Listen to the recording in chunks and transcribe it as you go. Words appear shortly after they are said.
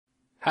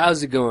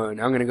How's it going?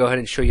 I'm going to go ahead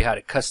and show you how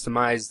to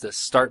customize the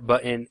start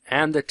button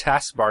and the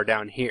taskbar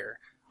down here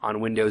on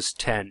Windows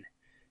 10.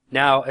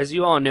 Now, as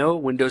you all know,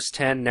 Windows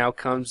 10 now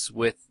comes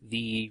with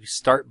the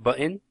start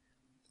button,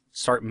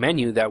 start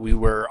menu that we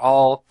were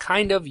all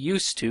kind of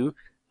used to.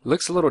 It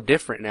looks a little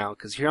different now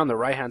because here on the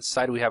right hand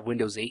side we have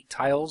Windows 8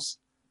 tiles,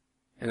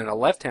 and on the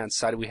left hand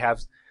side we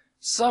have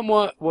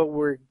somewhat what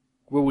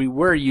we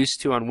were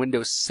used to on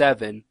Windows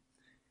 7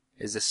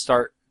 is the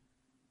start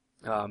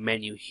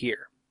menu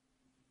here.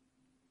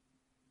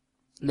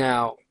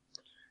 Now,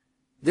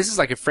 this is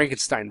like a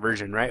Frankenstein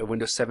version, right, of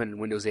Windows 7 and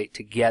Windows 8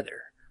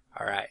 together.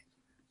 Alright,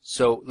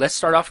 so let's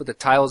start off with the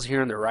tiles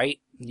here on the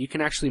right. You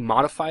can actually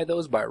modify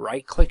those by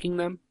right-clicking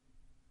them.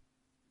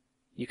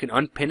 You can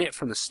unpin it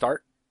from the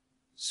start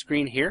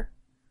screen here.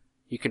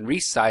 You can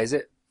resize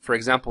it. For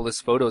example, this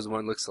photo's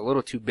one looks a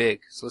little too big,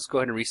 so let's go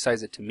ahead and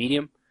resize it to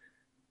medium.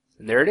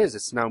 And there it is,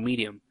 it's now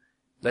medium.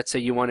 Let's say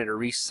you wanted to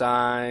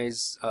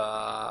resize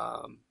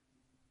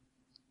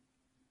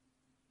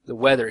the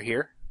weather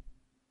here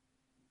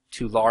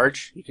to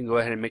large. You can go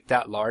ahead and make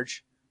that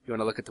large if you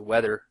want to look at the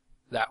weather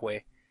that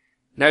way.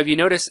 Now if you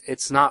notice,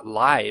 it's not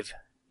live.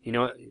 You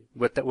know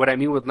what I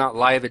mean with not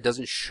live, it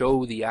doesn't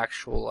show the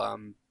actual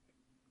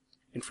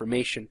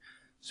information.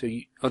 So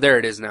oh, there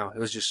it is now. It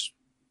was just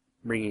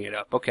bringing it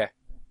up. Okay.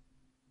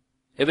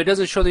 If it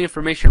doesn't show the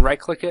information, right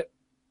click it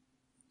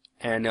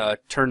and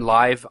turn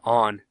live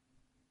on.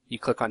 You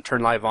click on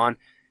turn live on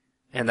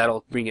and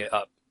that'll bring it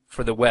up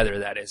for the weather,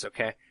 that is.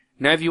 Okay.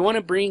 Now if you want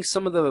to bring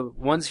some of the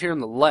ones here on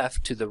the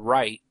left to the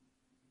right,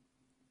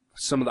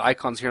 some of the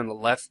icons here on the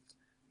left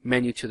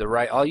menu to the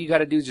right, all you got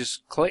to do is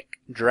just click,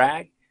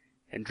 drag,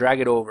 and drag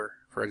it over.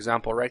 For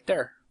example, right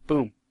there.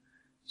 Boom.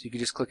 So you can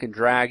just click and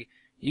drag.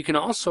 You can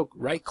also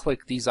right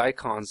click these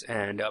icons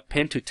and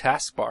pin to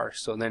taskbar,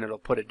 so then it'll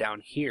put it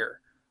down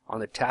here on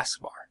the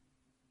taskbar.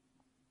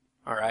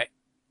 Alright.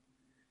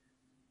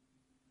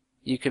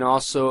 You can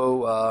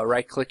also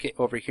right click it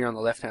over here on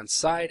the left hand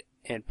side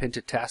and pin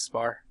to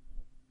taskbar.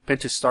 Pin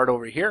to start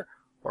over here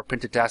or pin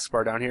to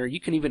taskbar down here.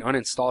 You can even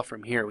uninstall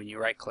from here when you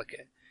right click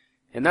it.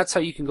 And that's how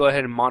you can go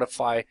ahead and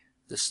modify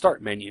the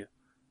start menu.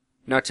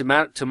 Now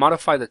to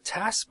modify the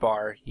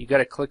taskbar, you got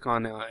to click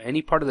on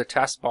any part of the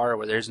taskbar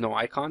where there's no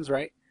icons,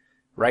 right?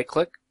 Right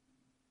click.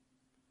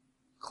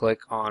 Click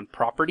on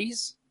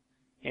properties.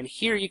 And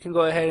here you can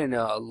go ahead and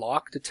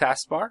lock the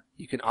taskbar.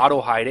 You can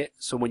auto hide it.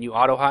 So when you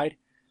auto hide,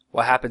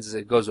 what happens is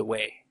it goes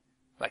away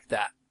like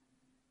that.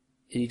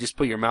 And you just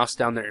put your mouse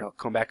down there and it'll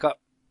come back up.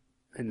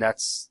 And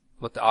that's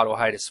what the auto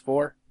hide is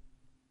for.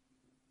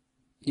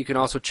 You can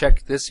also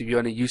check this if you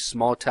want to use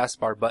small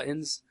taskbar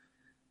buttons.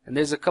 And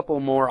there's a couple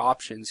more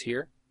options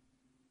here.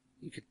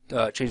 You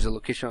could change the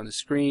location on the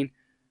screen.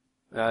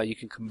 You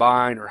can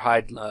combine or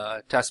hide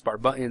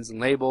taskbar buttons and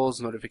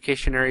labels.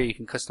 Notification area, you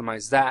can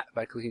customize that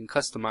by clicking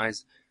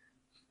customize.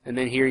 And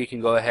then here you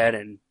can go ahead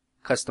and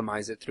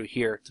customize it through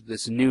here to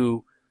this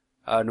new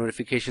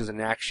notifications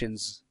and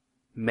actions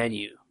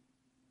menu.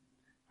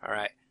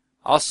 Alright.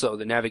 Also,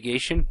 the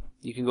navigation,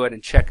 you can go ahead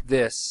and check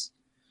this.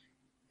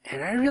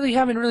 And I really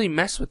haven't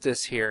messed with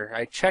this here.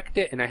 I checked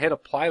it and I hit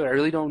apply, but I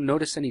really don't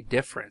notice any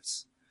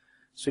difference.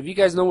 So if you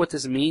guys know what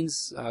this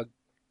means,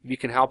 you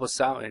can help us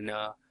out. And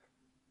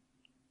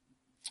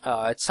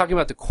it's talking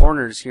about the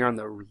corners here on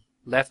the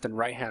left and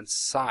right hand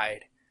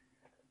side.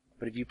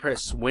 But if you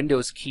press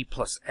Windows key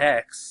plus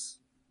X,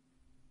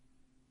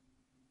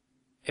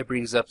 it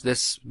brings up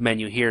this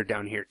menu here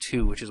down here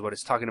too, which is what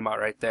it's talking about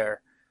right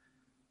there.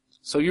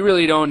 So you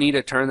really don't need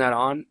to turn that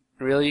on.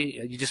 Really,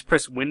 you just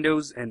press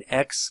Windows and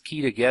X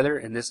key together,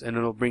 and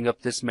it'll bring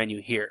up this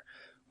menu here,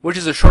 which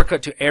is a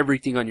shortcut to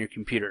everything on your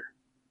computer.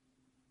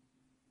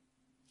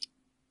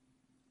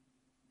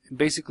 And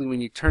basically,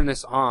 when you turn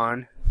this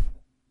on,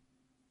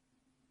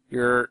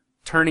 you're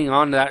turning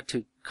on that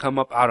to come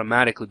up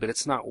automatically, but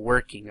it's not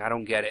working. I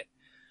don't get it.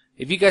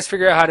 If you guys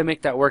figure out how to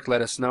make that work,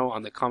 let us know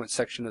on the comment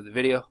section of the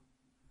video.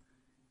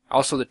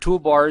 Also, the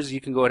toolbars, you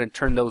can go ahead and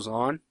turn those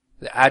on.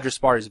 The address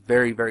bar is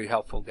very, very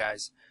helpful,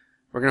 guys.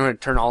 We're going to go ahead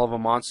and turn all of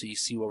them on so you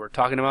see what we're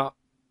talking about.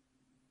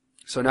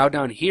 So now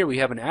down here we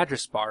have an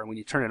address bar when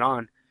you turn it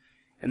on.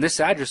 And this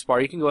address bar,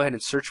 you can go ahead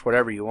and search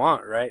whatever you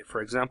want, right?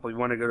 For example, you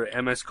want to go to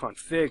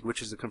msconfig,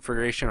 which is the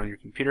configuration on your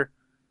computer.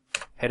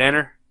 Hit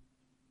enter.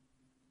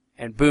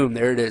 And boom,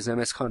 there it is,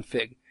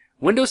 msconfig.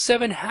 Windows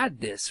 7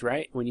 had this,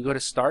 right? When you go to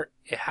start,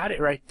 it had it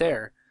right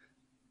there.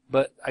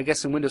 But I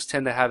guess in Windows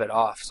 10 they have it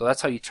off. So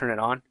that's how you turn it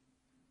on.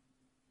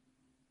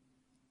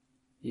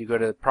 You go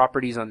to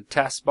properties on the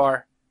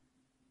taskbar,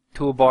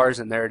 toolbars,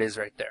 and there it is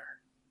right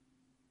there.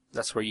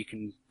 That's where you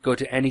can go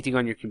to anything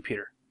on your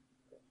computer.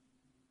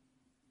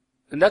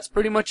 And that's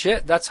pretty much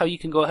it. That's how you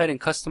can go ahead and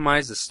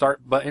customize the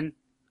start button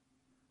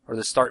or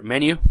the start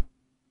menu.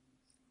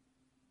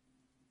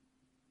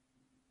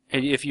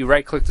 And if you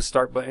right click the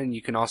start button,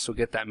 you can also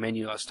get that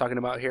menu I was talking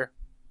about here.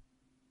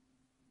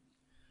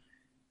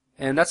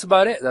 And that's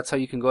about it. That's how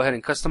you can go ahead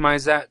and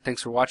customize that.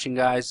 Thanks for watching,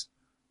 guys.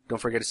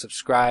 Don't forget to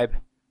subscribe,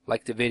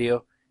 like the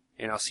video,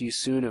 and I'll see you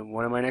soon in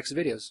one of my next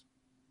videos.